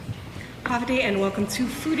Coffee Day, and welcome to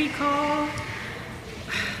Foodie Call.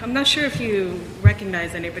 I'm not sure if you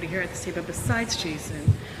recognize anybody here at this table besides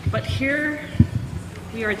Jason, but here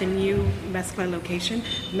we are at the new Meskla location,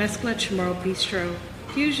 Meskla CHamoru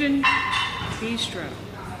Fusion Bistro.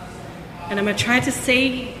 And I'm going to try to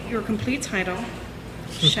say your complete title,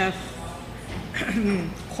 Chef,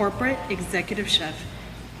 Corporate Executive Chef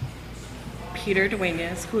Peter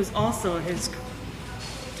Duenas, who is also his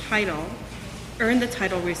title, earned the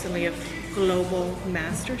title recently of Global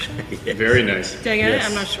Master Chef. Yes. Very nice. Did I get it?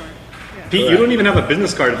 I'm not sure. Yeah. Pete, you don't even have a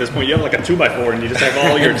business card at this point. You have like a 2x4 and you just have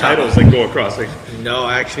all your titles that go across. Like, no,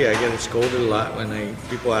 actually, I get scolded a lot when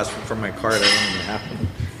people ask for my card. I don't even have them.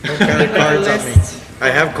 I don't carry cards on me. I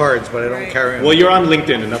have cards, but I don't carry them. Well, you're on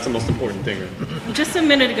LinkedIn, and that's the most important thing. Just a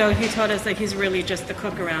minute ago, he told us that he's really just the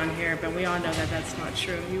cook around here, but we all know that that's not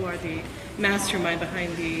true. You are the mastermind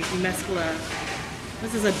behind the Meskla.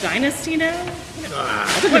 This is a dynasty now?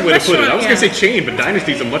 That's a good way to put it. I was going to say chain, but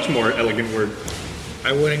dynasty is a much more elegant word.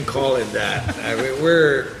 I wouldn't call it that. I mean,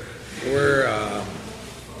 we're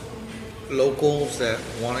locals that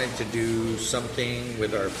wanted to do something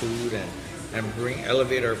with our food and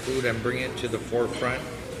elevate our food and bring it to the forefront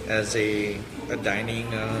as a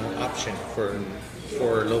dining option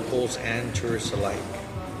for locals and tourists alike.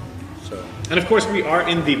 And of course, we are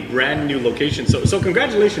in the brand new location. So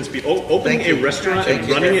congratulations, Pete. Opening a restaurant and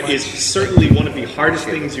running it is certainly one of the hardest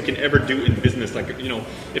things you can ever do in business. Like, you know,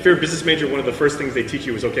 if you're a business major, one of the first things they teach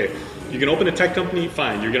you is, okay, you can open a tech company,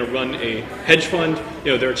 fine. You're going to run a hedge fund.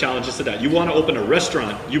 You know, there are challenges to that. You want to open a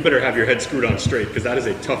restaurant, you better have your head screwed on straight, because that is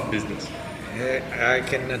a tough business. I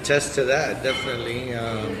can attest to that, definitely.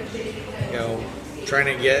 You know, trying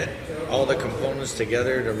to get all the components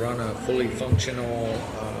together to run a fully functional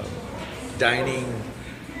dining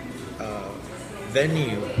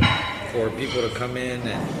venue for people to come in,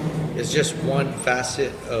 and it's just one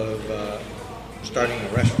facet of starting a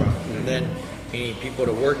restaurant. And then you need people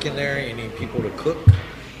to work in there, you need people to cook,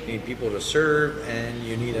 you need people to serve, and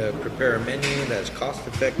you need to prepare a menu that's cost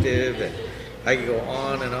effective. And I could go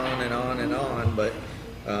on and on and on and on, but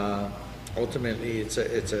ultimately it's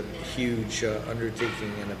a huge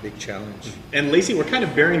undertaking and a big challenge. And Lacee, we're kind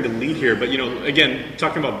of bearing the lead here, but you know, again,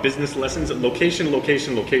 talking about business lessons, location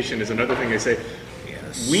is another thing I say.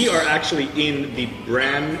 Yes. We are actually in the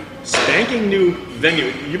brand spanking new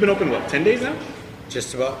venue. You've been open, what, 10 days now?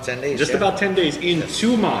 Just about 10 days. Just about 10 days in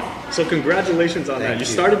Tumon. So congratulations on that. You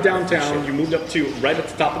started downtown, you moved up to right at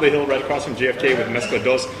the top of the hill, right across from JFK with Meskla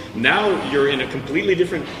Dos. Now you're in a completely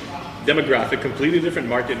different demographic, completely different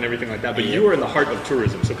market and everything like that, but you are in the heart of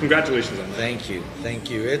tourism, so congratulations on that. Thank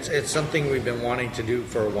you. It's something we've been wanting to do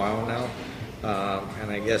for a while now, and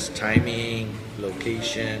I guess timing,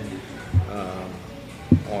 location, a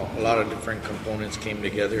lot of different components came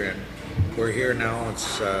together, and we're here now.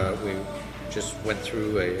 It's we just went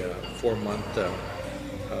through a 4-month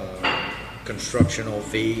constructional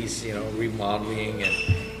phase, you know, remodeling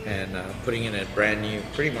and putting in a brand new,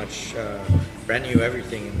 pretty much brand new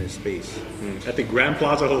everything in this space. At the Grand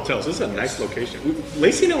Plaza Hotel. So this is a nice location.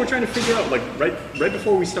 Lacee and I were trying to figure out, like right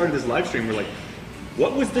before we started this live stream, we're like,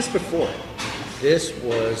 what was this before? This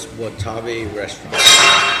was Watabe Restaurant.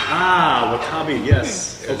 Ah, Watabe,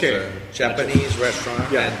 yes. Okay. A Japanese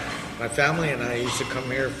restaurant. Yeah. And my family and I used to come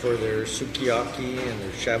here for their sukiyaki and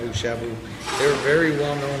their shabu shabu. They were very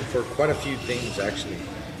well known for quite a few things, actually.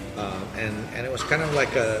 And it was kind of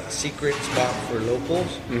like a secret spot for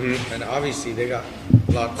locals. Mm-hmm. And obviously they got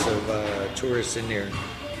lots of tourists in there,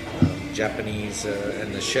 Japanese.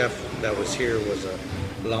 And the chef that was here was a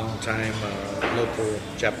long-time local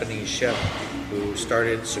Japanese chef who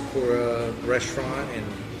started Sakura Restaurant in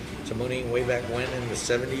Tumon way back when in the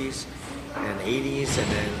 70s and 80s,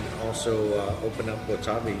 and then also opened up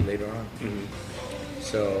Watabe later on. Mm-hmm.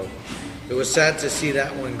 So it was sad to see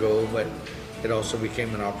that one go, but it also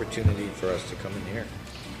became an opportunity for us to come in here.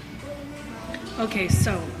 Okay,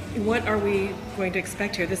 so what are we going to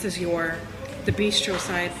expect here? This is the bistro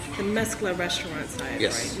side, the Meskla restaurant side,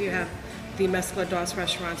 yes. Right? You have the Meskla Dos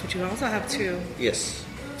restaurants, which you also have two. Yes.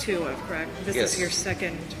 Two of, correct? This is your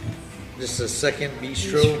second. This is a second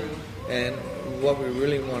bistro. And what we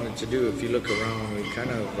really wanted to do, if you look around, we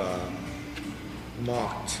kind of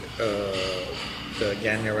mocked the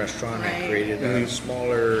Ganya restaurant and created a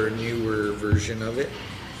smaller, newer version of it.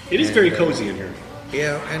 It is very cozy in here.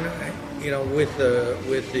 Yeah, and you know, with the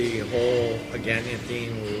whole Ganya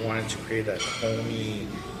theme, we wanted to create that homey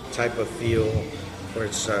type of feel where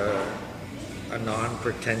it's a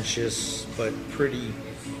non-pretentious but pretty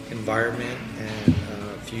environment and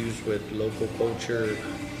fused with local culture,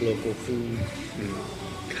 local food.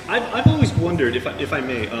 I've always wondered, if I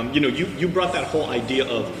may, you know, you brought that whole idea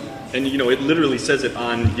of and it literally says it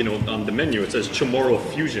on on the menu. It says CHamoru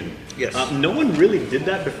Fusion. Yes. No one really did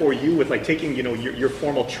that before you with like taking your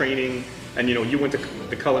formal training, and you went to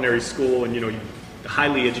the culinary school, and you're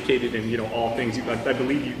highly educated in all things. I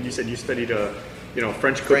believe you said you studied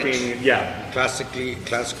French cooking. French. Yeah. Classical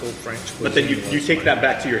French cuisine. But then you take that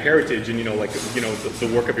back to your heritage and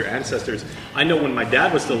the work of your ancestors. I know when my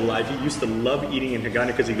dad was still alive, he used to love eating in Hagana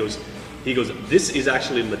because he goes, this is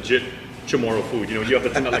actually legit Chamorro food. You have the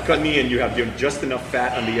tanala chutney and you have just enough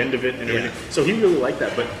fat on the end of it and everything. Yeah. So he really liked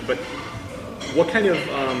that. But what kind of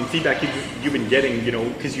feedback you've been getting?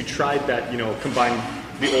 Because you tried that. Combine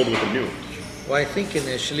the old with the new. Well, I think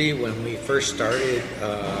initially when we first started,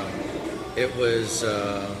 it was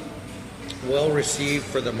well received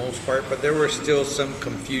for the most part, but there was still some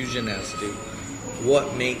confusion as to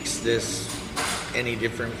what makes this any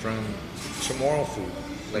different from Chamorro food,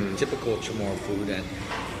 like typical Chamorro food.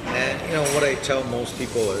 And what I tell most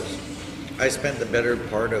people is I spent the better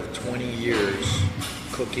part of 20 years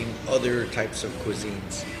cooking other types of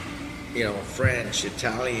cuisines. French,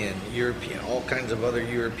 Italian, European, all kinds of other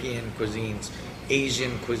European cuisines,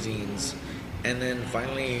 Asian cuisines. And then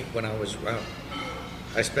finally, when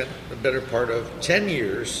I spent the better part of 10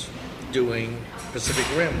 years doing Pacific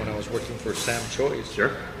Rim when I was working for Sam Choi's.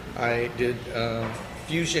 Sure. I did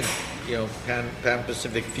fusion, Pan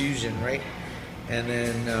Pacific fusion, right? And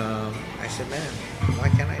then I said, man, why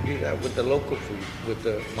can't I do that with the local food,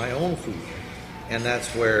 with my own food? And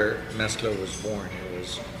that's where Meskla was born. It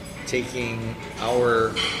was taking our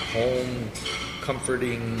home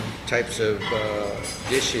comforting types of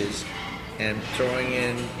dishes and throwing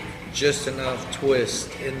in just enough twist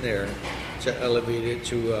in there to elevate it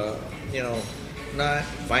to, not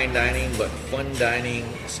fine dining, but fun dining,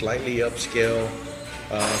 slightly upscale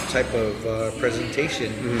type of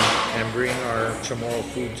presentation, and bring our Chamorro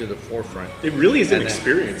food to the forefront. It really is an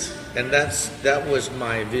experience. And that was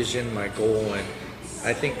my vision, my goal. And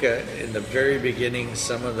I think in the very beginning,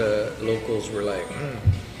 some of the locals were like,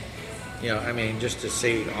 just to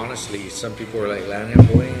say it honestly, some people were like, Lana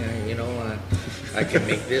boy, I can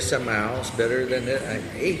make this at my house better than that.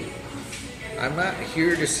 Hey, I'm not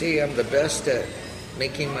here to say I'm the best at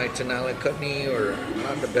making my tanala chutney, or I'm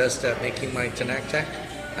not the best at making my tanaktak.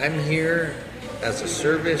 I'm here as a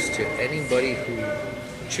service to anybody who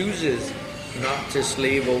chooses not to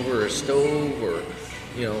slave over a stove or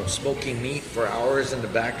smoking meat for hours in the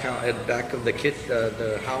back of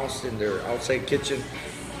the house in their outside kitchen,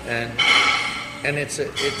 and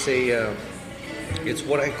it's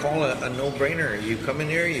what I call a no-brainer. You come in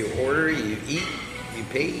here, you order, you eat, you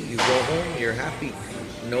pay, you go home, you're happy,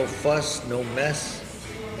 no fuss, no mess,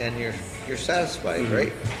 and you're satisfied,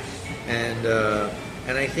 right?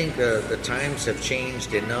 And I think the times have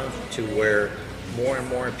changed enough to where more and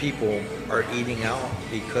more people are eating out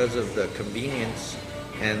because of the convenience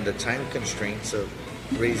and the time constraints of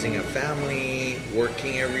raising a family,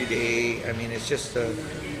 working every day. It's just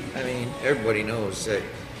everybody knows that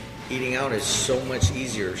eating out is so much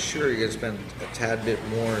easier. Sure, you're going to spend a tad bit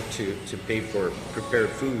more to pay for prepared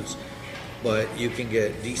foods, but you can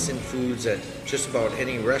get decent foods at just about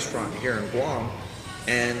any restaurant here in Guam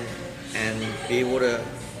and be able to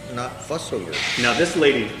not fuss over it. Now this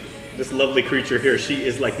lady, this lovely creature here, she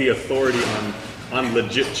is like the authority on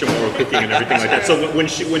legit Chamorro cooking and everything like that. So when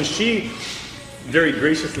she very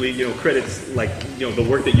graciously, credits the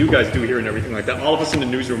work that you guys do here and everything like that, all of us in the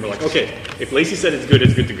newsroom are like, okay, if Lacee said it's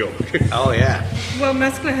good to go. Oh yeah. Well,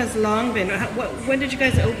 Meskla has long been. When did you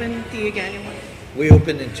guys open the Agani one? We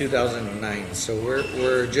opened in 2009, so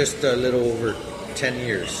we're just a little over 10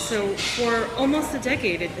 years. So for almost a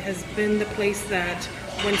decade, it has been the place that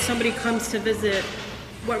when somebody comes to visit,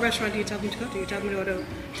 what restaurant do you tell them to go to? You tell them to go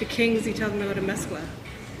to King's, you tell them to go to Meskla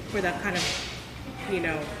for that kind of,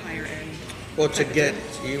 higher end. Well,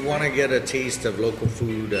 you want to get a taste of local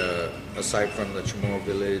food aside from the Chamorro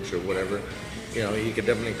Village or whatever. You could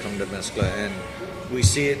definitely come to Meskla, and we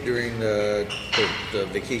see it during the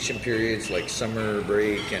vacation periods like summer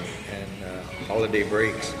break and holiday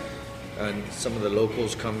breaks. And some of the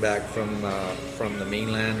locals come back from the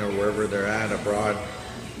mainland or wherever they're at abroad.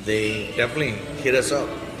 They definitely hit us up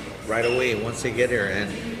right away once they get here,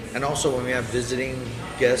 and also when we have visiting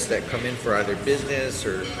guests that come in for either business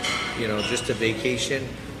or just a vacation,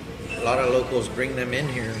 a lot of locals bring them in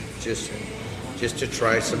here just to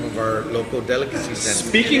try some of our local delicacies.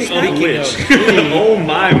 Speaking of which, oh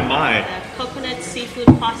my! Coconut seafood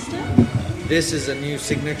pasta. This is a new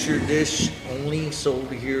signature dish only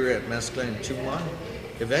sold here at Meskla in Tumon.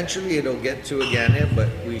 Eventually it'll get to Agana, but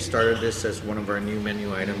we started this as one of our new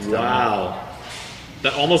menu items. Wow.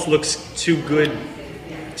 That almost looks too good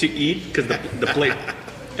to eat because the plate.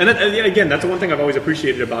 And then, again, that's the one thing I've always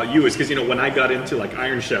appreciated about you is because, when I got into like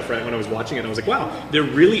Iron Chef, right, when I was watching it, I was like, wow, there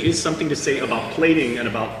really is something to say about plating and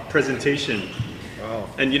about presentation. Wow.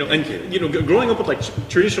 And, growing up with like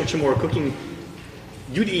traditional Chamorro cooking,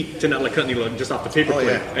 you'd eat tinola chutney just off the paper plate.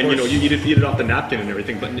 Yeah, and, you eat it off the napkin and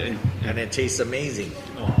everything. But And it tastes amazing.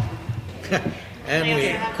 oh. And we,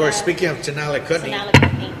 of course, speaking of tinola chutney, Vanilla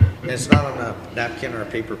cookie. it's not on a napkin or a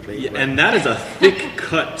paper plate. Yeah, right? and that is a thick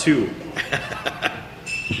cut, too.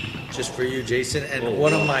 Just for you, Jason. And Oh,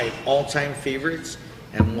 one wow. of my all-time favorites,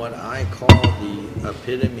 and what I call the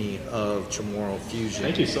epitome of Chamorro Fusion.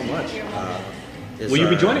 Thank you so much. is Will you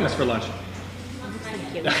be our- joining us for lunch?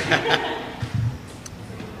 Thank you.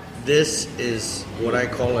 This is what I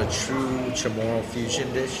call a true Chamorro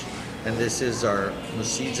Fusion dish, and this is our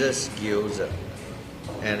Musizas gyoza.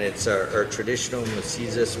 And it's our traditional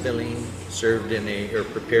Musizas filling served in or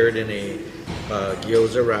prepared in a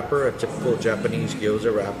gyoza wrapper, a typical Japanese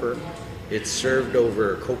gyoza wrapper. It's served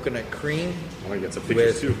over coconut cream Oh, I get some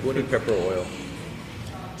pictures with too. uni pepper oil.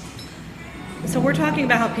 So we're talking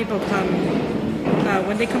about how people come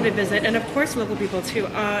when they come to visit, and of course local people too.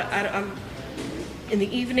 In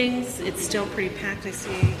the evenings, it's still pretty packed. I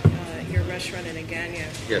see your restaurant in Agana.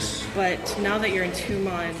 Yes. But now that you're in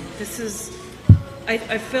Tumon,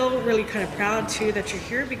 I feel really kind of proud too that you're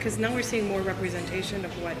here because now we're seeing more representation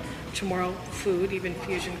of what Chamorro food, even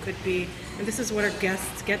fusion, could be, and this is what our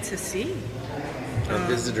guests get to see. Our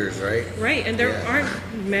visitors, right? Right, and there Yeah.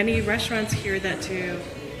 aren't many restaurants here that do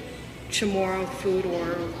Chamorro food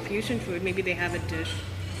or fusion food. Maybe they have a dish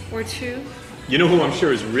or two. You know who I'm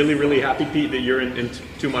sure is really, really happy, Pete, that you're in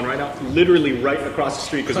Tumon right now? Literally right across the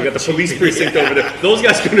street because we got the police precinct over there. Those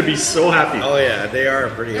guys are going to be so happy. Oh yeah, they are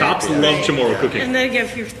pretty. Cops happy. love Chamorro cooking. And then again,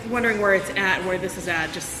 if you're wondering where it's at, where this is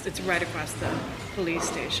at, it's right across the police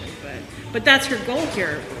station. But that's your goal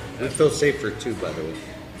here. We feel safer too, by the way.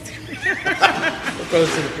 We're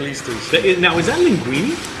close to the police station. Now, is that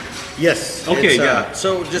linguine? Yes. Okay, it's, yeah.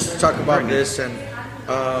 So just to talk about this, and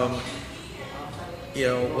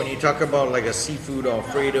when you talk about like a seafood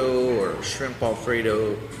Alfredo or shrimp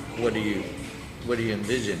Alfredo, what do you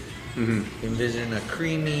envision? Mm-hmm. Envision a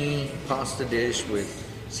creamy pasta dish with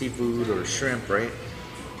seafood or shrimp, right?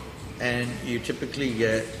 And you typically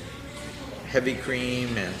get heavy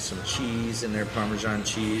cream and some cheese in there, Parmesan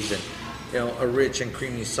cheese, and a rich and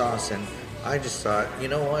creamy sauce. And I just thought, you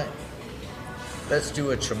know what? Let's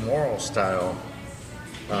do a Chamorro style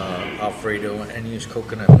Alfredo and use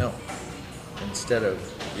coconut milk instead of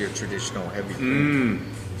your traditional heavy cream.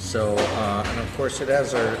 So, and of course it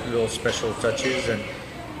has our little special touches. And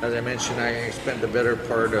as I mentioned, I spent the better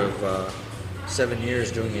part of 7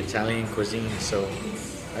 years doing Italian cuisine. So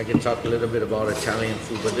I can talk a little bit about Italian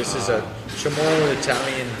food, but this is a Chamorro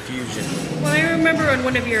Italian fusion. Well, I remember on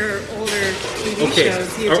one of your older TV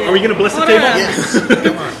shows, you did. Are we going to bless the Hold table? on. Yes,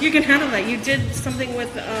 come on. You can handle that. You did something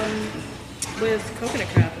with coconut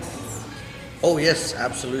crab. Oh yes, How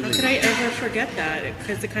absolutely. could I ever forget that?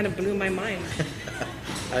 Because it kind of blew my mind.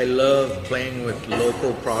 I love playing with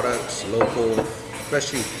local products,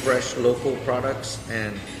 especially fresh local products,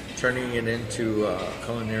 and turning it into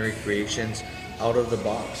culinary creations out of the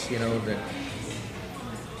box.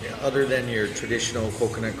 Other than your traditional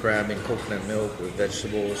coconut crab and coconut milk with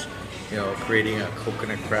vegetables, creating a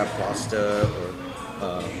coconut crab pasta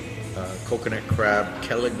or coconut crab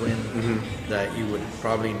kelaguen that you would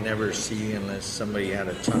probably never see unless somebody had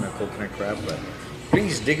a ton of coconut crab. But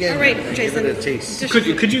please dig in All right, and Jason, give it a taste.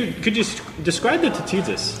 Could you describe the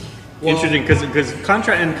tatitas? Well- Interesting, because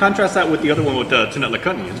contrast that with the other one with the tinola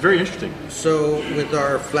chutney. It's very interesting. So with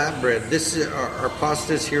our flatbread, our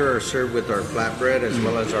pastas here are served with our flatbread as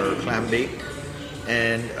well as our clam bake,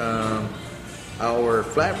 and our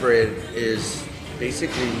flatbread is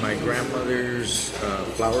basically my grandmother's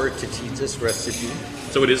flour tortillas recipe.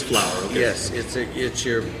 So it is flour. Okay. Yes, it's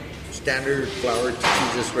your standard flour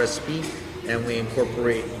tortillas recipe, and we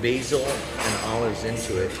incorporate basil and olives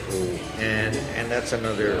into it, and that's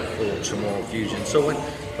another little Chamorro fusion. So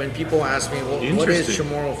when people ask me, well, what is Interesting.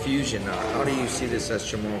 Chamorro fusion? How do you see this as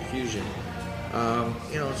Chamorro fusion?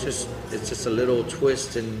 It's just a little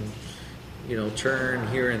twist and turn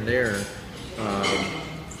here and there,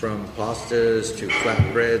 from pastas to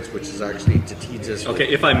flatbreads, which is actually tortillas. Okay,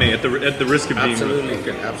 if I may, at the risk of being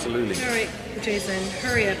Absolutely. All right, Jason,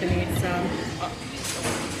 hurry up and eat some.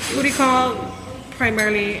 Foodie call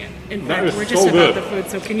primarily, in That fact, is we're just so about good. the food.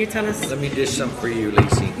 So can you tell us, Let me dish some for you,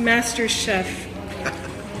 Lacee. Master Chef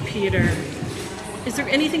Peter, is there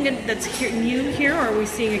anything that's new here, or are we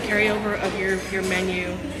seeing a carryover of your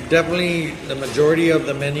menu? Definitely, the majority of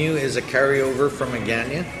the menu is a carryover from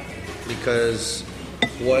Agana, because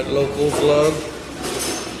what locals love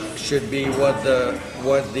should be what the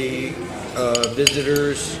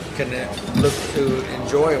visitors can look to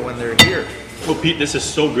enjoy when they're here. Oh, Pete, this is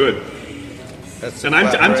so good. That's And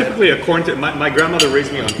I'm typically a corn. My grandmother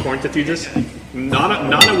raised me on corn tortillas.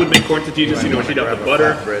 Nana would make corn tortillas. You know, she'd have the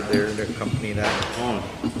butter. Bread there to accompany that. Oh.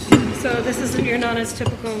 So this is your Nana's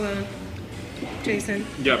typical, Jason.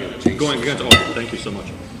 Yeah, going against. Oh, thank you so much.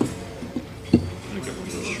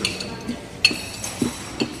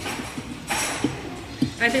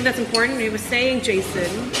 I think that's important. He was saying,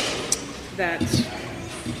 Jason, that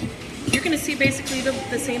you're going to see basically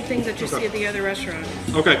the same things that you see at the other restaurant.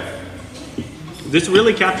 Okay. This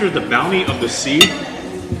really captures the bounty of the sea.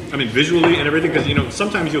 I mean, visually and everything, because, you know,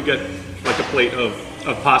 sometimes you'll get like a plate of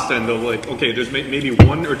pasta and they'll like, okay, there's maybe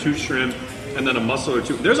 1 or 2 shrimp and then a mussel or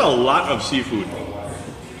 2. There's a lot of seafood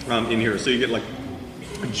in here. So you get like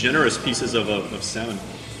generous pieces of salmon.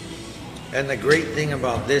 And the great thing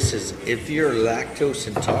about this is if you're lactose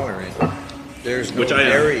intolerant, there's no Which I am.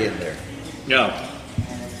 dairy in there. Yeah.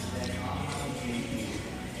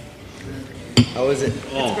 How is it?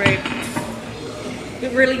 Oh. It's great.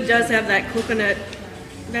 It really does have that coconut.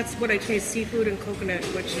 That's what I taste, seafood and coconut,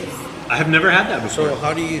 which is... I have never had that before. So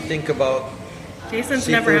how do you think about Jason's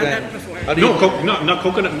seafood never had and- that before. How do you, Not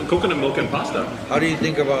coconut milk and pasta. how do you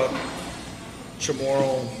think about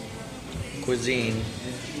Chamorro cuisine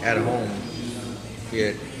at home? You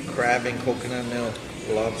had crab and coconut milk,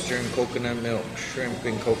 lobster and coconut milk, shrimp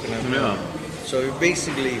and coconut milk. Yeah. So you're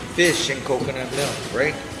basically fish and coconut milk,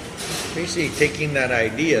 right? Basically taking that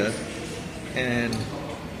idea and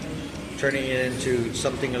turning it into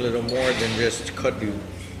something a little more than just kaddu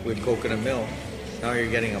with coconut milk. Now you're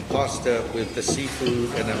getting a pasta with the seafood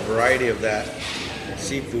and a variety of that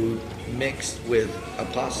seafood mixed with a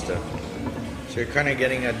pasta. So you're kind of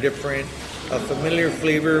getting a familiar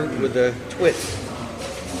flavor with a twist.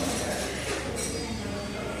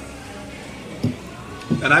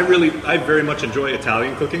 And I very much enjoy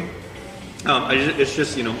Italian cooking. It's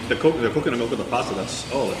just, you know, the coconut milk with the pasta.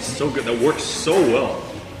 It's so good. That works so well.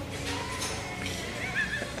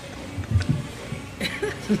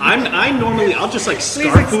 I'll just like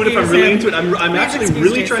scarf food if I'm really into it. I'm actually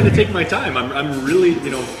really trying to take my time. I'm really,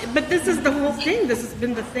 you know. But this is the whole thing. This has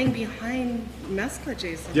been the thing behind Meskla,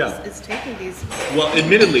 Jason. Yeah. It's taking these... Well,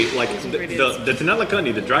 admittedly, like ingredients. the tinala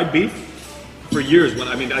kani, the dried beef, for years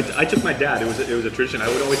I took my dad. It was a tradition. I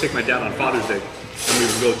would always take my dad on Father's Day, and we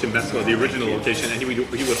would go to Meskla, the original location, and he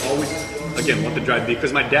would always, again, want the dried beef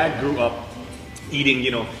because my dad grew up eating,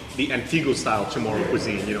 you know, the Antigua style Chamorro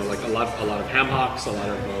cuisine. You know, like a lot of ham hocks, a lot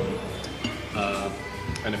of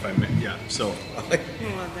and if I may, yeah. So I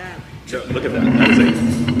love that. look at that.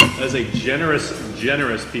 That is a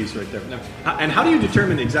generous piece right there. Now, and how do you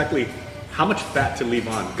determine exactly how much fat to leave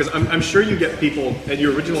on? Because I'm sure you get people at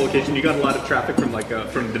your original location. You got a lot of traffic from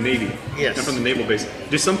from the Navy, Yes, and from the naval base.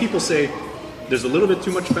 Do some people say there's a little bit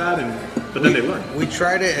too much fat, but then they learn? We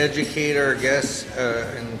try to educate our guests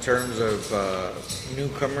in terms of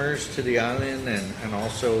newcomers to the island and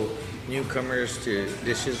also newcomers to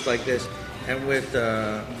dishes like this. And with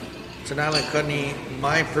tinala kani,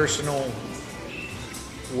 my personal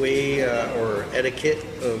way or etiquette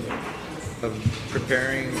of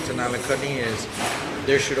preparing tinala kani is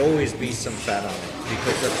there should always be some fat on it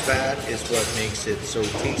because the fat is what makes it so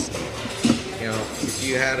tasty. You know, if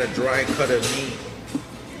you had a dry cut of meat,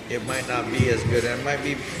 it might not be as good. It might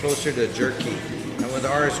be closer to jerky. And with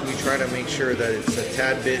ours, we try to make sure that it's a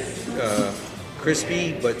tad bit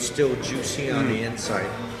crispy, but still juicy on the inside.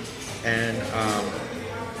 And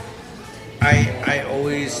I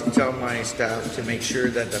always tell my staff to make sure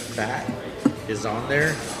that the fat is on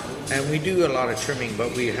there. And we do a lot of trimming,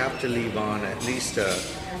 but we have to leave on at least,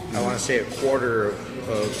 I want to say a quarter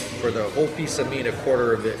for the whole piece of meat, a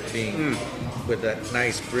quarter of it being with that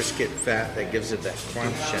nice brisket fat that gives it that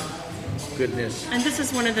crunch and goodness. And this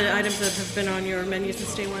is one of the items that have been on your menu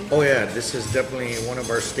since day one? Oh yeah, this is definitely one of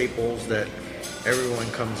our staples that everyone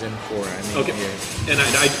comes in for. I mean, Okay. yeah. And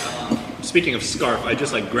I speaking of scarf, I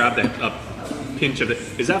just like grabbed a pinch of it.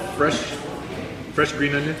 Is that fresh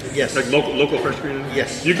green onion? Yes. Like local fresh green onion?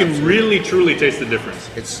 Yes, You can absolutely. really truly taste the difference.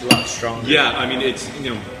 It's a lot stronger. Yeah, I mean it's,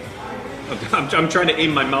 you know, I'm trying to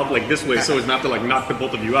aim my mouth like this way so as not to like knock the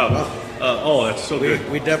both of you out. That's so good.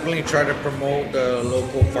 We definitely try to promote the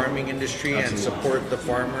local farming industry and Absolutely. support the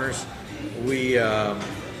farmers. We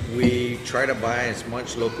try to buy as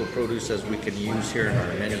much local produce as we can use here in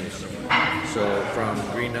our menus. So from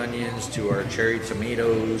green onions to our cherry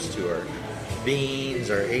tomatoes to our beans,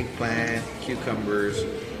 our eggplant, cucumbers,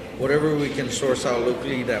 whatever we can source out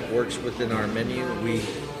locally that works within our menu, we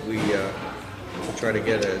to try to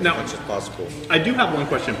get as much as possible. I do have one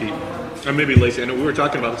question, Pete, or maybe Lacee. I know we were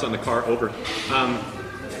talking about this on the car over.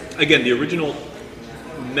 Again, the original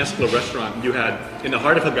Meskla restaurant you had in the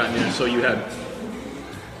heart of Hagåtña, so you had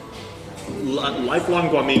lifelong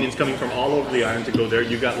Guamanians coming from all over the island to go there.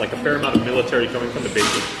 You got like a fair amount of military coming from the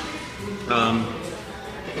basic.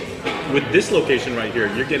 With this location right here,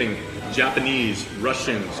 you're getting Japanese,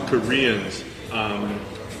 Russians, Koreans,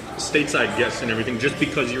 stateside guests and everything. Just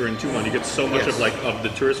because you're in Tumon, you get so much of the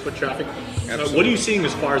tourist foot traffic. What are you seeing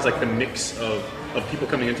as far as like the mix of people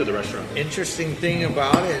coming into the restaurant? Interesting thing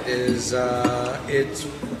about it is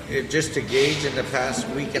it just to gauge in the past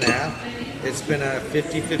week and a half, it's been a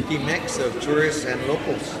 50-50 mix of tourists and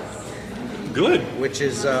locals. Good. Which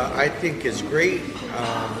is I think is great.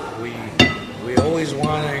 We always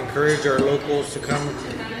want to encourage our locals to come.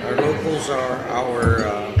 Our locals are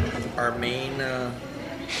our main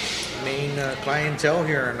clientele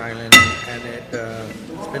here on island, and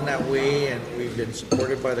it's been that way, and we've been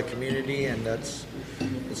supported by the community, and it's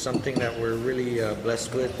something that we're really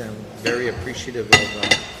blessed with and very appreciative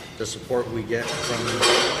of the support we get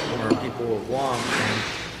from our people of Guam,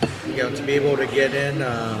 and to be able to get in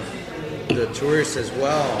the tourists as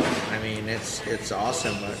well. I mean, it's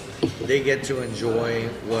awesome. They get to enjoy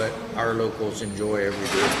what our locals enjoy every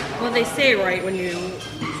day. Well, they say, right,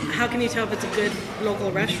 how can you tell if it's a good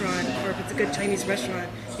local restaurant or if it's a good Chinese restaurant?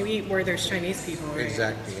 You eat where there's Chinese people, right?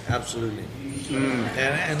 Exactly, absolutely.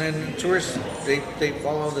 And then tourists, they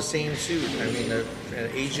follow the same suit. I mean, an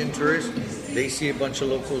Asian tourist, they see a bunch of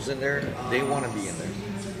locals in there, they want to be in there.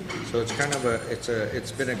 So it's kind of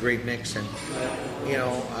it's been a great mix, and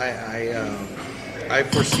I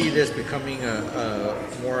foresee this becoming a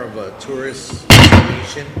more of a tourist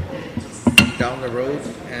destination down the road,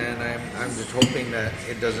 and I'm just hoping that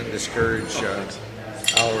it doesn't discourage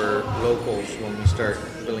our locals when we start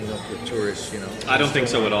filling up with tourists. I don't think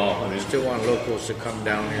so at all. I mean, still want locals to come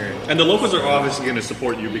down here, and the locals are obviously going to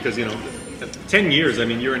support you because 10 years. I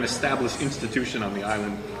mean, you're an established institution on the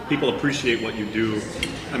island. People appreciate what you do.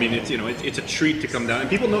 I mean, it's a treat to come down, and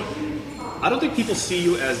people know. I don't think people see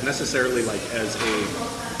you as necessarily like as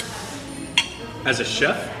a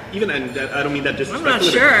chef. Even, and I don't mean that disrespectfully. I'm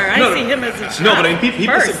not sure. I see him as a chef. No, but I mean,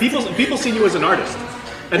 people see you as an artist,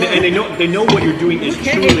 and they know what you're doing is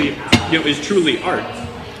truly art.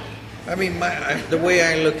 I mean, the way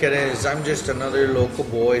I look at it is I'm just another local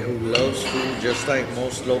boy who loves food just like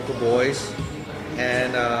most local boys.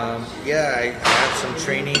 And I have some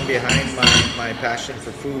training behind my passion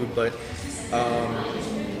for food, but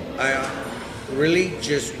I really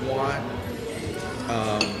just want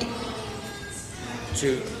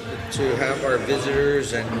to have our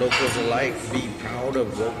visitors and locals alike be proud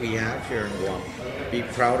of what we have here in Guam, be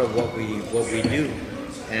proud of what we do.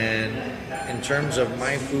 And in terms of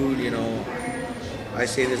my food, I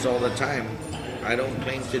say this all the time. I don't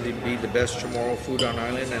claim to be the best Chamorro food on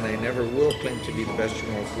island, and I never will claim to be the best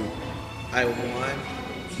Chamorro food. I want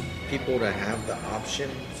people to have the option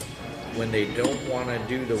when they don't want to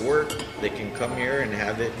do the work, they can come here and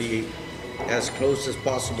have it be as close as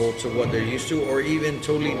possible to what they're used to, or even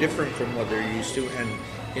totally different from what they're used to, and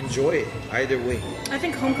enjoy it either way. I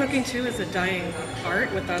think home cooking too is a dying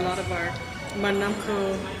art with a lot of our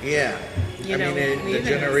manamko. Yeah, I mean the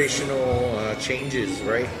generational changes,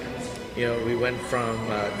 right? We went from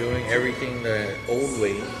doing everything the old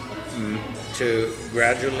way to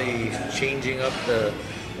gradually changing up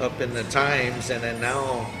in the times, and then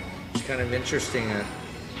now it's kind of interesting.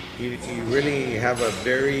 You really have a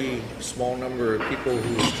very small number of people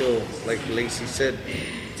who still, like Lacee said,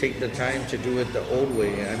 take the time to do it the old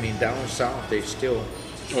way. I mean, down south they still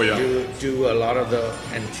do a lot of the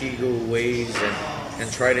Antigua ways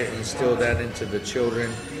and try to instill that into the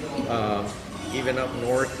children. Even up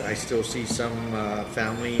north, I still see some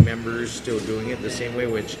family members still doing it the same way,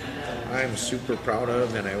 which I'm super proud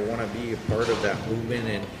of, and I want to be a part of that movement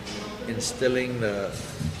and instilling the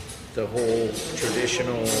whole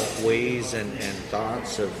traditional ways and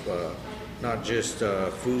thoughts of not just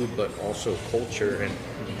food, but also culture,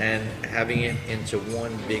 and having it into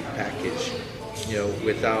one big package.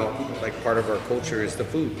 Without, like, part of our culture is the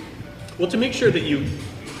food. Well, to make sure that you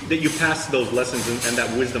pass those lessons and that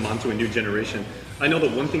wisdom onto a new generation, I know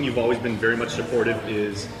that one thing you've always been very much supportive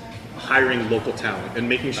is hiring local talent and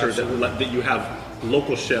making sure that you have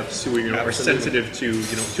local chefs who are sensitive to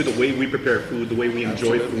the way we prepare food, the way we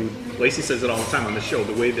enjoy food. Lacee says it all the time on the show.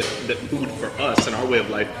 The way that food for us and our way of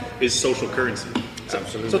life is social currency.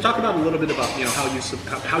 So talk about a little bit about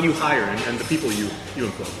how you hire and the people you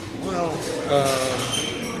employ. Well,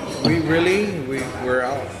 we're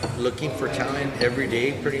out looking for talent every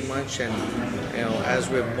day, pretty much, and as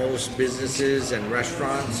with most businesses and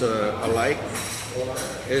restaurants alike,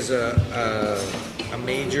 is a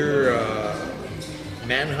major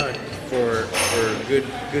manhunt for good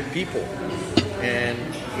people, and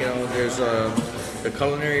there's the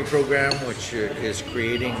culinary program, which is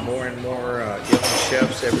creating more and more young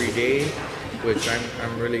chefs every day, which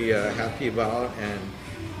I'm really happy about. And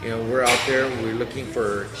we're out there. We're looking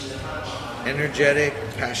for energetic,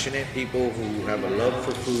 passionate people who have a love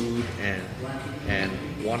for food and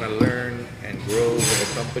want to learn and grow with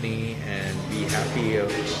the company and be happy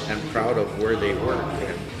and proud of where they work.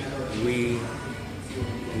 And we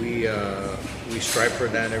strive for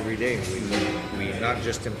that every day. We not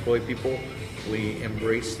just employ people, we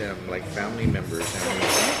embrace them like family members, and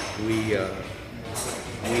we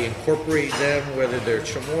incorporate them, whether they're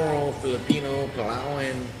Chamorro, Filipino,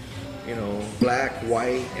 Palauan, black,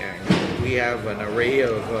 white, and we have an array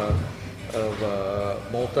of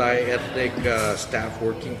multi-ethnic staff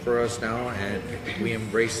working for us now, and we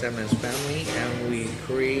embrace them as family, and we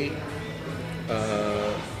create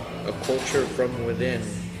a culture from within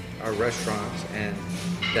our restaurants, and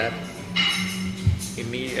that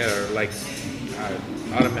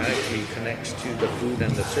automatically connects to the food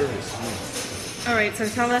and the service. All right, so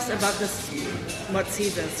tell us about this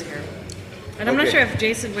mozzizas here. And I'm not sure if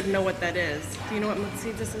Jason would know what that is. Do you know what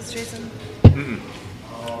mozzizas is, Jason?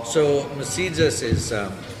 So mozzizas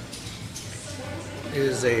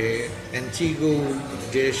is a Antiguo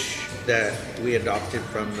dish that we adopted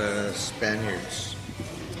from the Spaniards,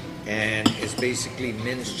 and it's basically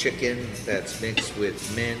minced chicken that's mixed with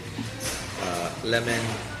mint, lemon,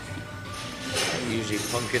 usually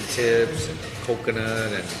pumpkin tips, and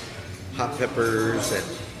coconut, and hot peppers, and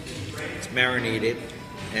it's marinated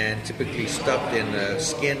and typically stuffed in the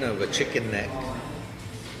skin of a chicken neck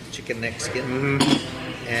skin,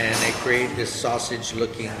 and they create this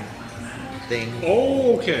sausage-looking thing.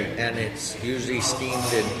 Oh, okay. And it's usually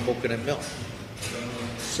steamed in coconut milk.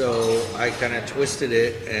 So I kind of twisted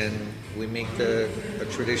it, and we make a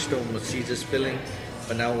traditional mozzizas filling,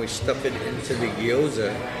 but now we stuff it into the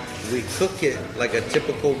gyoza. We cook it like a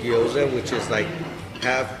typical gyoza, which is like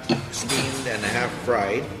half steamed and half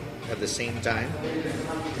fried at the same time.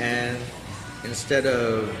 And instead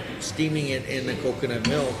of steaming it in the coconut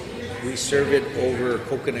milk, we serve it over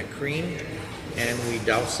coconut cream, and we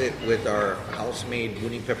douse it with our house-made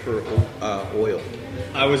buni pepper oil.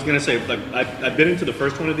 I was gonna say, like, I've been into the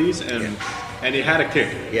first one of these, and it had a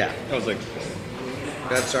kick. Yeah, I was like,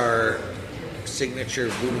 that's our signature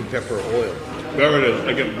buni pepper oil. There it is.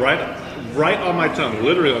 Again, right on my tongue,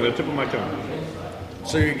 literally on the tip of my tongue.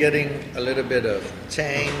 So you're getting a little bit of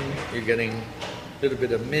tang, you're getting a little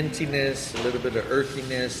bit of mintiness, a little bit of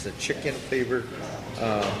earthiness, the chicken flavor,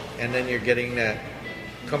 and then you're getting that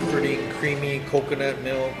comforting, creamy coconut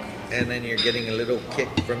milk, and then you're getting a little kick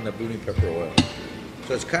from the buni pepper oil.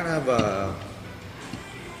 So it's kind of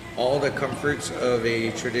all the comforts of a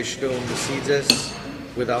traditional mozzizas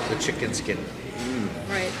without the chicken skin.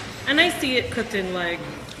 Right. And I see it cooked in like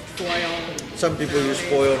foil. Some people use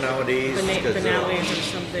foil nowadays. Banales or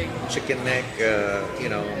something. Chicken neck,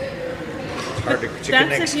 it's hard to, chicken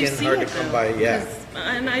neck skin hard to come by, yeah.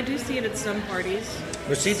 And I do see it at some parties.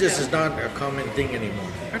 Mozzizas is not a common thing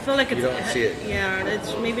anymore. I feel like you don't see it. Yeah,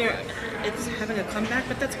 it's having a comeback,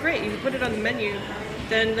 but that's great. You put it on the menu,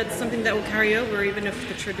 then that's something that will carry over, even if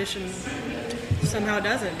the tradition somehow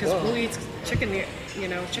doesn't. Because who eats chicken neck?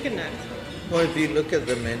 Well, if you look at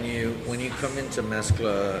the menu, when you come into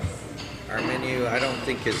Meskla, our menu I don't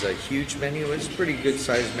think is a huge menu. It's a pretty good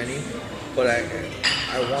sized menu, but I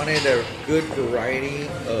wanted a good variety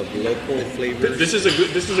of local flavors. This is a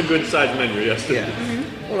good sized menu. Yes. Yeah.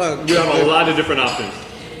 Well, you have a lot of different options.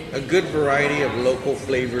 A good variety of local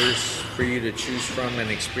flavors for you to choose from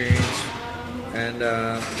and experience, and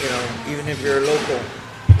even if you're local,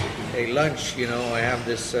 a lunch. I have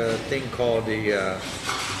this thing called the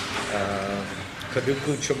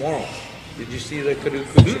Caducu Chamorro. Did you see the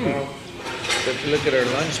Caducu Chamorro? So if you look at our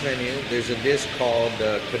lunch menu, there's a dish called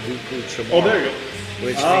Caducu Chamorro. Oh, there you go.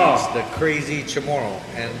 Which means the crazy chamorro.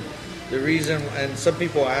 And the reason, and some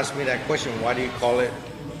people ask me that question, why do you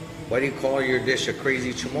call your dish a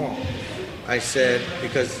crazy chamorro? I said,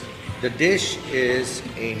 because the dish is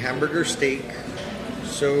a hamburger steak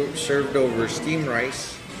served over steamed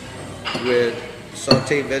rice with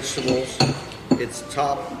sauteed vegetables. It's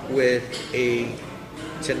topped with a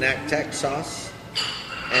tinactac sauce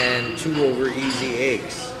and 2 over easy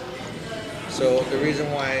eggs. So the reason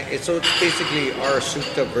why, it's basically our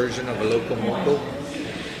souped-up version of a loco moco,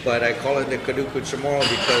 but I call it the Caducu Chamorro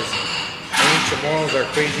because any Chamorros are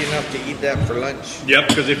crazy enough to eat that for lunch. Yep,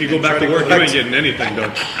 because if you go back to work, you ain't getting anything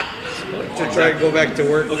done. To try to go back to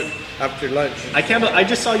work after lunch. I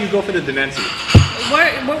just saw you go for the Denancy.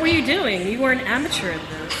 What were you doing? You were an amateur at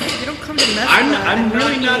this. You don't come to Meskla. I'm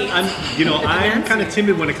really not. eat I'm the kind of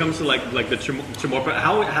timid when it comes to like the Chamorro. But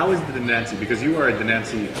how is the Denancy? Because you are a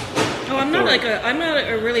Denancy. Oh, I'm not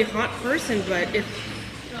a really hot person, but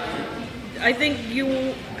I think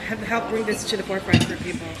you have helped bring this to the forefront for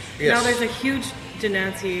people. Yes. Now there's a huge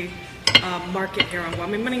Denancy market here on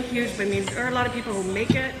Guam. I mean, huge, but I mean, there are a lot of people who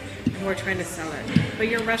make it and who are trying to sell it. But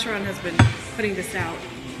your restaurant has been putting this out.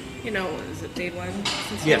 Is it day one?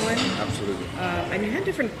 Since Yes, day one? absolutely. And you had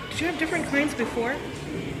did you have different kinds before?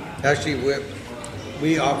 Actually,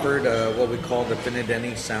 we offered what we call the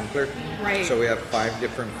Finadeni sampler. Right. So we have 5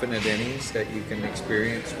 different Finadenis that you can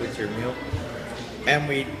experience with your meal.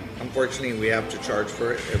 And unfortunately, we have to charge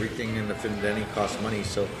for it. Everything in the Finadeni costs money.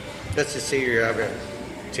 So let's just say you have a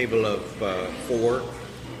table of 4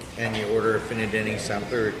 and you order a Finadeni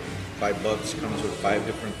sampler, $5 comes with 5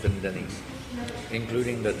 different Finadenis,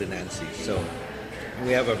 including the Denancy. So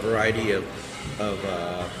we have a variety of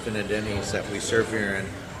Finadenis that we serve here, and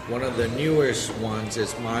one of the newest ones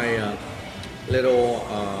is my little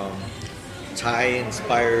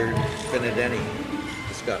Thai-inspired Finadeni.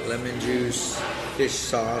 It's got lemon juice, fish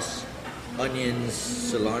sauce, onions,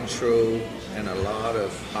 cilantro, and a lot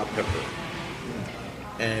of hot pepper.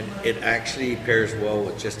 And it actually pairs well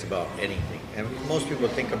with just about anything. And most people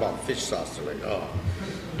think about fish sauce, they're like, oh,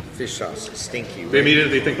 fish sauce is stinky. Right? They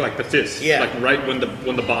immediately think like patis. Yeah. Like right when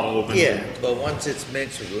the bottle opens. Yeah, but once it's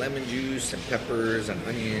mixed with lemon juice and peppers and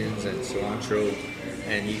onions and cilantro,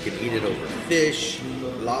 and you can eat it over fish,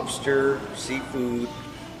 lobster, seafood,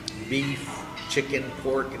 beef, chicken,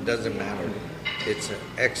 pork, it doesn't matter. It's an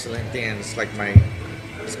excellent thing, and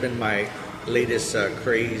it's been my latest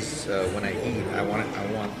craze when I eat. I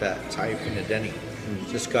want that Thai Finadeni.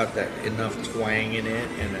 Just got that enough twang in it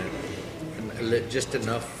and just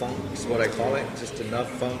enough funk is what I call it. Just enough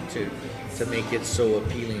funk to make it so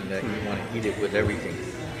appealing that you want to eat it with everything.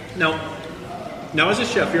 Now as a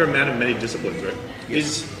chef, you're a man of many disciplines, right?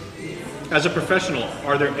 Yes. As a professional,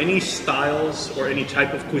 are there any styles or any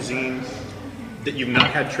type of cuisine that you've not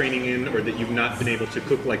had training in or that you've not been able to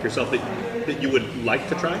cook like yourself that you would like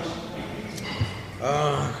to try?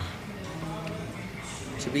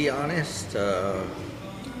 To be honest,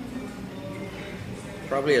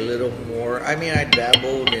 probably a little more. I mean, I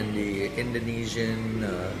dabbled in the Indonesian,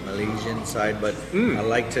 Malaysian side, but I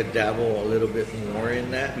like to dabble a little bit more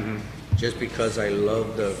in that, just because I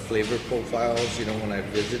love the flavor profiles. When I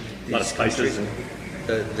visit these A lot of spices.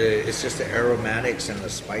 It's just the aromatics and the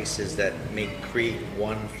spices that create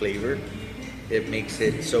one flavor. It makes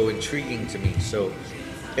it so intriguing to me. So,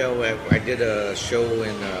 I did a show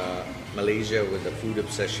in Malaysia with the Food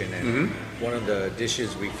Obsession, and one of the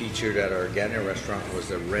dishes we featured at our Ghana restaurant was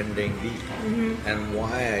the rendang beef. And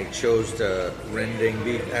why I chose the rendang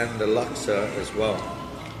beef and the Lacee as well,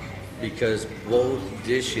 because both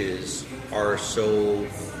dishes are so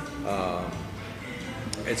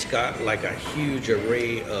it's got like a huge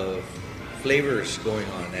array of flavors going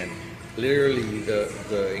on, and literally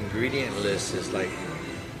the ingredient list is like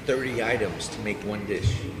 30 items to make one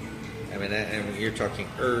dish. I mean, and you're talking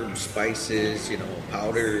herbs, spices,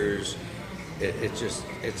 powders.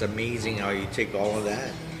 It's amazing how you take all of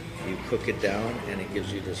that, you cook it down, and it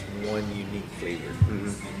gives you this one unique flavor.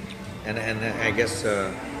 And I guess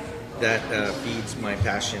that feeds my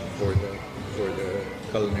passion for the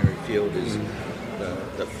culinary field is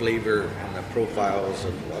the flavor and the profiles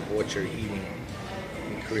of what you're eating.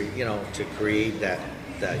 To create that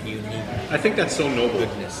unique. I think that's so noble.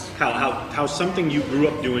 Goodness. How something you grew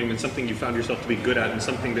up doing and something you found yourself to be good at and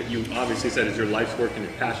something that you obviously said is your life's work and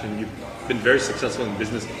your passion. You've been very successful in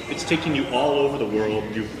business. It's taken you all over the world.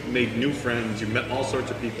 You've made new friends. You've met all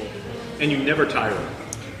sorts of people, and you never tire.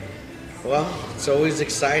 Well, it's always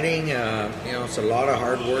exciting. It's a lot of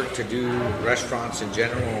hard work to do restaurants in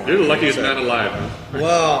general. You're the luckiest man alive, man.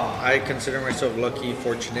 Well, I consider myself lucky,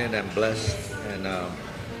 fortunate, and blessed, and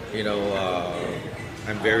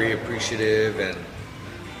I'm very appreciative, and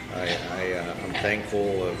I'm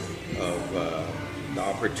thankful of the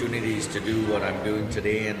opportunities to do what I'm doing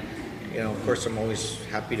today. And of course, I'm always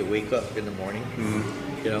happy to wake up in the morning.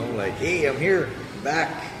 Like, hey, I'm here, I'm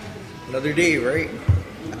back, another day, right?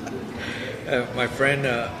 My friend,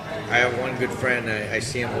 I have one good friend. I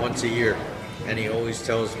see him once a year, and he always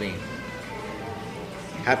tells me,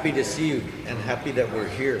 "Happy to see you, and happy that we're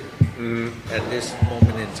here at this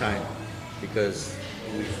moment in time, because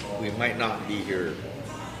we might not be here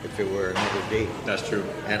if it were another day." That's true.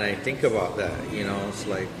 And I think about that. It's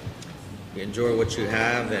like you enjoy what you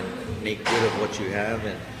have and make good of what you have,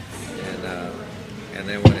 and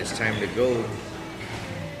then when it's time to go,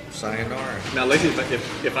 sayonara. Now, Lacey,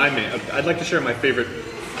 if I may, I'd like to share my favorite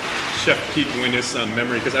Chef Pete Duenas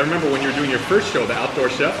memory, because I remember when you were doing your first show, The Outdoor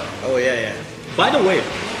Chef. Oh, yeah. By the way,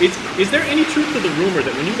 is there any truth to the rumor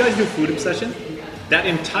that when you guys do Food Obsession, that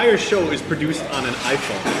entire show is produced on an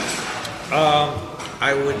iPhone?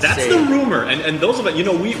 I would That's say... the rumor. And those of us,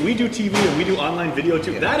 we do TV and we do online video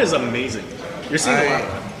too. Yeah. That is amazing. You're seeing a lot of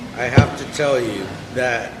that. I have to tell you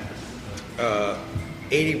that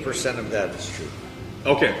 80% of that is true.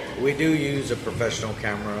 Okay. We do use a professional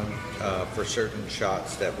camera for certain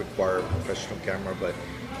shots that require a professional camera,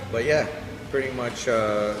 but yeah, pretty much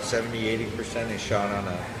 70-80% is shot on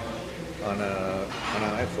an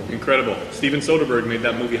iPhone. Incredible. Steven Soderbergh made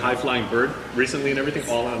that movie High Flying Bird recently and everything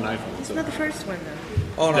all on an iPhone. It's not the first one though.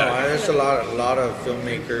 Oh no, there's a lot of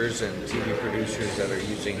filmmakers and TV producers that are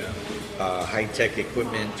using high-tech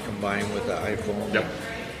equipment combined with the iPhone. Yep.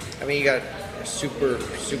 I mean, you got super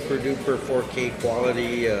duper 4K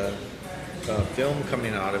quality film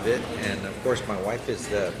coming out of it, and of course my wife is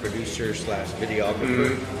the producer /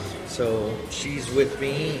 videographer, so she's with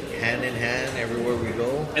me hand in hand everywhere we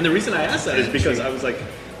go. And the reason I asked that is because I was like,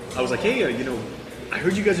 hey, I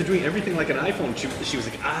heard you guys are doing everything like an iPhone. She was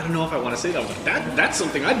like, I don't know if I want to say that. I was like, that's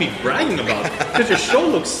something I'd be bragging about, because your show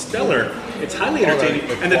looks stellar. It's highly entertaining.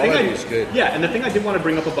 The quality is good. Yeah, and the thing I did want to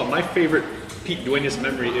bring up about my favorite Pete Duenas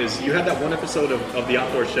memory is you had that one episode of The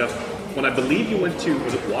Outdoor Chef when I believe you went to,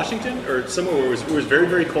 was it Washington or somewhere where it was very,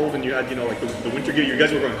 very cold, and you had, like the winter gear. You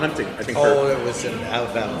guys were going hunting, I think. It was in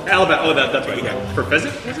Alabama. Oh, that's right. Yeah. For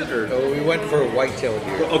pheasant, was it? Or? Oh, we went for a whitetail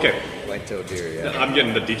deer. Okay. Whitetail deer, yeah. I'm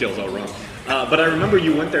getting the details all wrong. But I remember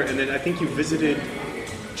you went there, and then I think you visited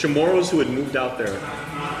Chamorros who had moved out there.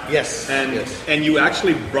 Yes. And you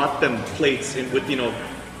actually brought them plates with,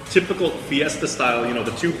 typical fiesta style,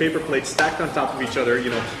 the two paper plates stacked on top of each other,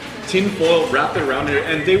 tin foil wrapped around it,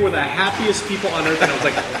 and they were the happiest people on earth. And I was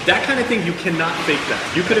like, that kind of thing, you cannot fake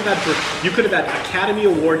that. You could have had Academy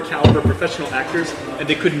Award caliber professional actors, and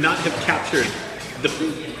they could not have captured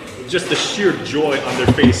just the sheer joy on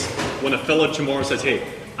their face when a fellow Chamorro says, hey,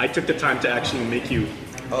 I took the time to actually make you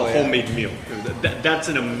a homemade meal. That's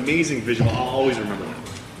an amazing visual. I'll always remember that.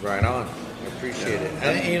 Right on. I appreciate it.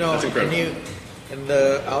 And that's incredible. In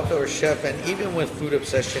the Outdoor Chef, and even with Food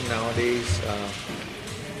Obsession nowadays,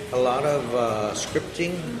 a lot of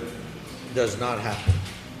scripting does not happen.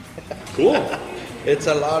 Cool. It's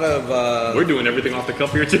a lot of... We're doing everything off the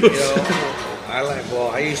cuff here too.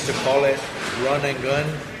 I used to call it run and gun.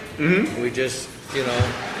 Mm-hmm. We just,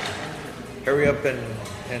 hurry up and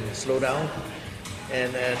slow down.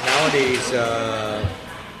 And nowadays,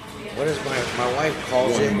 what is my wife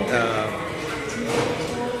calls it?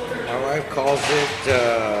 My wife calls it,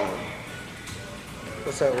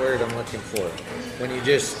 what's that word I'm looking for? When you're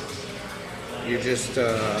just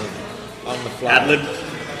on the fly. Ad-lib?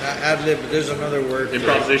 Ad-lib, there's another word.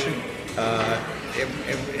 Improvisation?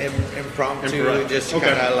 Impromptu, just kind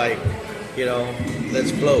of like,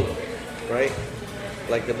 let's flow, right?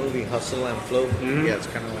 Like the movie Hustle and Flow. Mm-hmm. Yeah, it's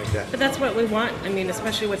kind of like that. But that's what we want. I mean,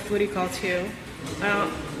 especially with Foodie Call too.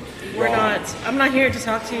 I'm not here to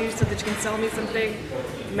talk to you so that you can sell me something.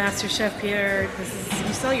 Master Chef Peter,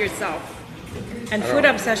 you sell yourself. And Food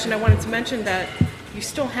Obsession, I wanted to mention that you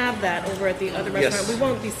still have that over at the other restaurant. We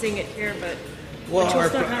won't be seeing it here, but our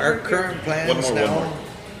current plans now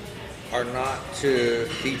are not to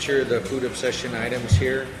feature the Food Obsession items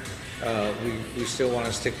here. We still want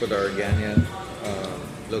to stick with our Ganya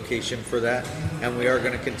location for that, and we are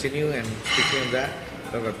going to continue. And speaking of that,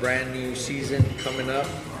 we have a brand new season coming up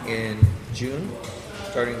in June,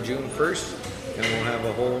 starting June 1st, and we'll have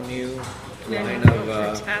a whole new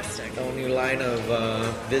line of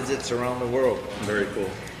visits around the world. Very cool.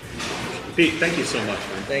 Pete, thank you so much,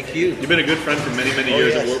 man. Thank you. You've been a good friend for many, many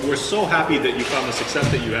years. Yes. And we're so happy that you found the success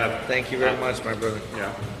that you have. Thank you very much, my brother.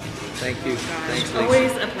 Yeah. Thank you. Gosh, thanks, Lacee.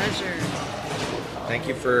 always a pleasure. Thank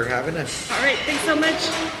you for having us. All right, thanks so much.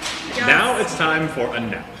 Yes. Now it's time for a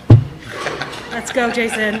nap. Let's go,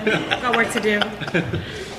 Jason. Got work to do.